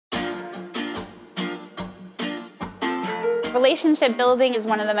Relationship building is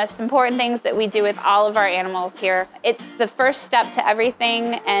one of the most important things that we do with all of our animals here. It's the first step to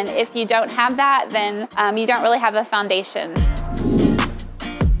everything, and if you don't have that, then you don't really have a foundation.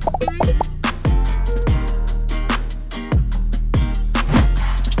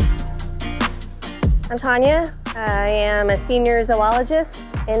 I'm Tanya. I am a senior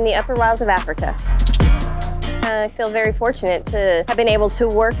zoologist in the upper wilds of Africa. I feel very fortunate to have been able to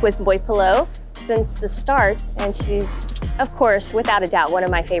work with Boipelo since the start, and she's, of course, without a doubt, one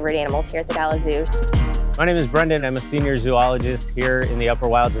of my favorite animals here at the Dallas Zoo. My name is Brendan. I'm a senior zoologist here in the upper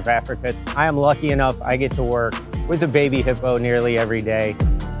wilds of Africa. I am lucky enough I get to work with a baby hippo nearly every day.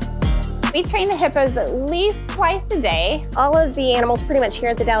 We train the hippos at least twice a day. All of the animals pretty much here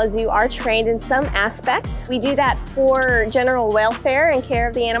at the Dallas Zoo are trained in some aspect. We do that for general welfare and care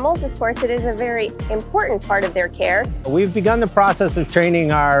of the animals. Of course, it is a very important part of their care. We've begun the process of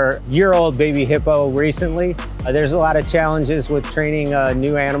training our year-old baby hippo recently. There's a lot of challenges with training a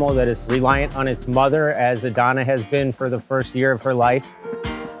new animal that is reliant on its mother, as Adanna has been for the first year of her life.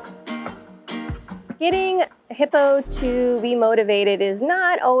 Getting a hippo to be motivated is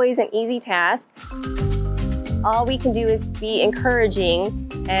not always an easy task. All we can do is be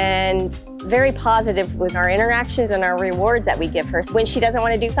encouraging and very positive with our interactions and our rewards that we give her. When she doesn't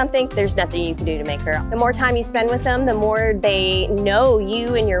want to do something, there's nothing you can do to make her. The more time you spend with them, the more they know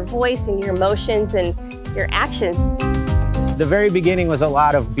you and your voice and your emotions and your actions. The very beginning was a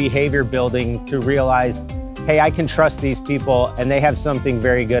lot of behavior building to realize, hey, I can trust these people and they have something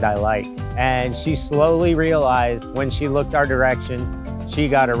very good I like. And she slowly realized when she looked our direction, she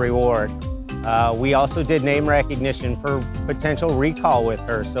got a reward. We also did name recognition for potential recall with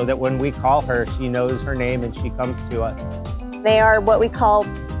her, so that when we call her, she knows her name and she comes to us. They are what we call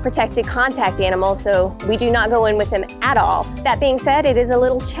protected contact animals, so we do not go in with them at all. That being said, it is a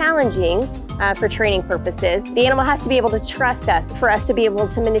little challenging for training purposes. The animal has to be able to trust us for us to be able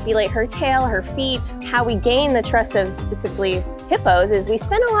to manipulate her tail, her feet. How we gain the trust of specifically hippos is we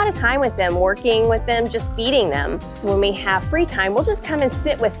spend a lot of time with them, working with them, just feeding them. So when we have free time, we'll just come and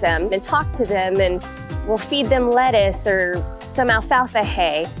sit with them and talk to them, and we'll feed them lettuce or some alfalfa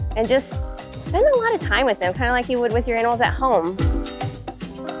hay and just spend a lot of time with them, kind of like you would with your animals at home.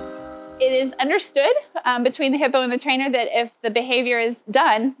 It is understood between the hippo and the trainer that if the behavior is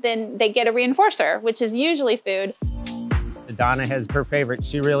done, then they get a reinforcer, which is usually food. Adanna has her favorite.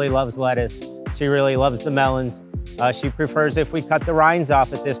 She really loves lettuce. She really loves the melons. She prefers if we cut the rinds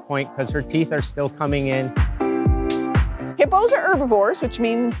off at this point because her teeth are still coming in. Hippos are herbivores, which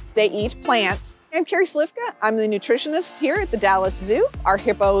means they eat plants. I'm Carrie Slifka. I'm the nutritionist here at the Dallas Zoo. Our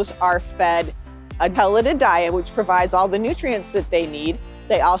hippos are fed a pelleted diet, which provides all the nutrients that they need.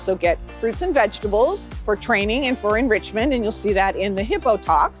 They also get fruits and vegetables for training and for enrichment, and you'll see that in the hippo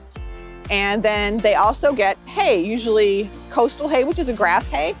talks. And then they also get hay, usually coastal hay, which is a grass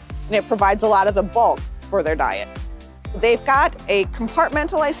hay, and it provides a lot of the bulk for their diet. They've got a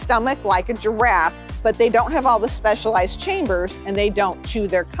compartmentalized stomach like a giraffe, but they don't have all the specialized chambers and they don't chew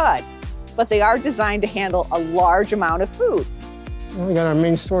their cud. But they are designed to handle a large amount of food. We got our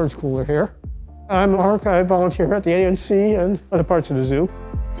main storage cooler here. I'm Mark. I volunteer at the ANC and other parts of the zoo.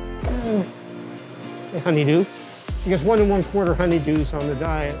 A honeydew. She gets 1 1/4 honeydews on the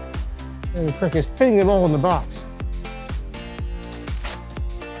diet. And the trick is putting them all in the box.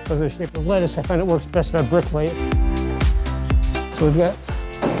 Because of the shape of lettuce, I find it works best if I bricklay it. So we've got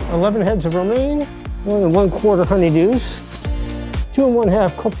 11 heads of romaine, 1 1/4 honeydews, 2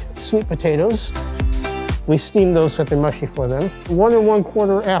 1/2 cooked sweet potatoes. We steam those so they're mushy for them. 1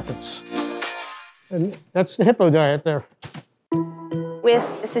 1/4 apples. And that's the hippo diet there.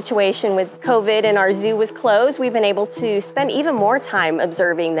 With the situation with COVID and our zoo was closed, we've been able to spend even more time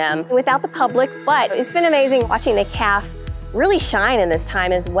observing them without the public, but it's been amazing watching the calf really shine in this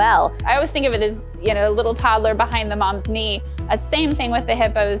time as well. I always think of it as, you know, a little toddler behind the mom's knee. Same thing with the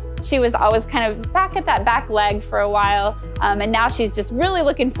hippos. She was always kind of back at that back leg for a while, and now she's just really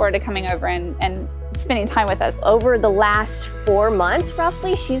looking forward to coming over and spending time with us. Over the last 4 months,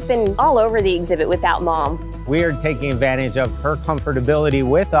 roughly, she's been all over the exhibit without mom. We are taking advantage of her comfortability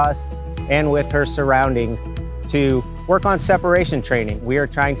with us and with her surroundings to work on separation training. We are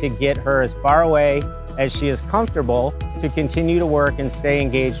trying to get her as far away as she is comfortable to continue to work and stay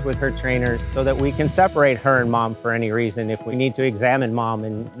engaged with her trainers so that we can separate her and mom for any reason. If we need to examine mom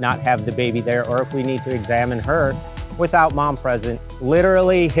and not have the baby there, or if we need to examine her without mom present.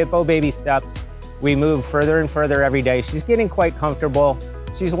 Literally, hippo baby steps. We move further and further every day. She's getting quite comfortable.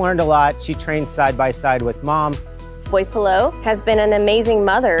 She's learned a lot. She trains side by side with mom. Boipelo has been an amazing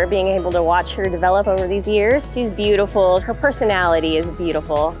mother, being able to watch her develop over these years. She's beautiful. Her personality is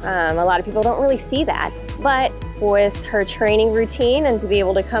beautiful. A lot of people don't really see that, but with her training routine and to be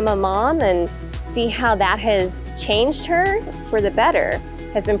able to become a mom and see how that has changed her for the better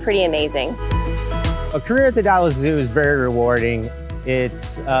has been pretty amazing. A career at the Dallas Zoo is very rewarding.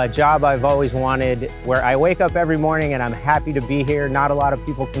 It's a job I've always wanted, where I wake up every morning and I'm happy to be here. Not a lot of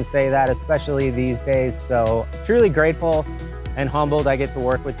people can say that, especially these days. So truly grateful and humbled I get to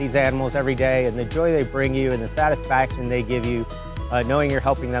work with these animals every day, and the joy they bring you and the satisfaction they give you knowing you're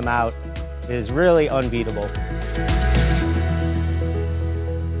helping them out is really unbeatable.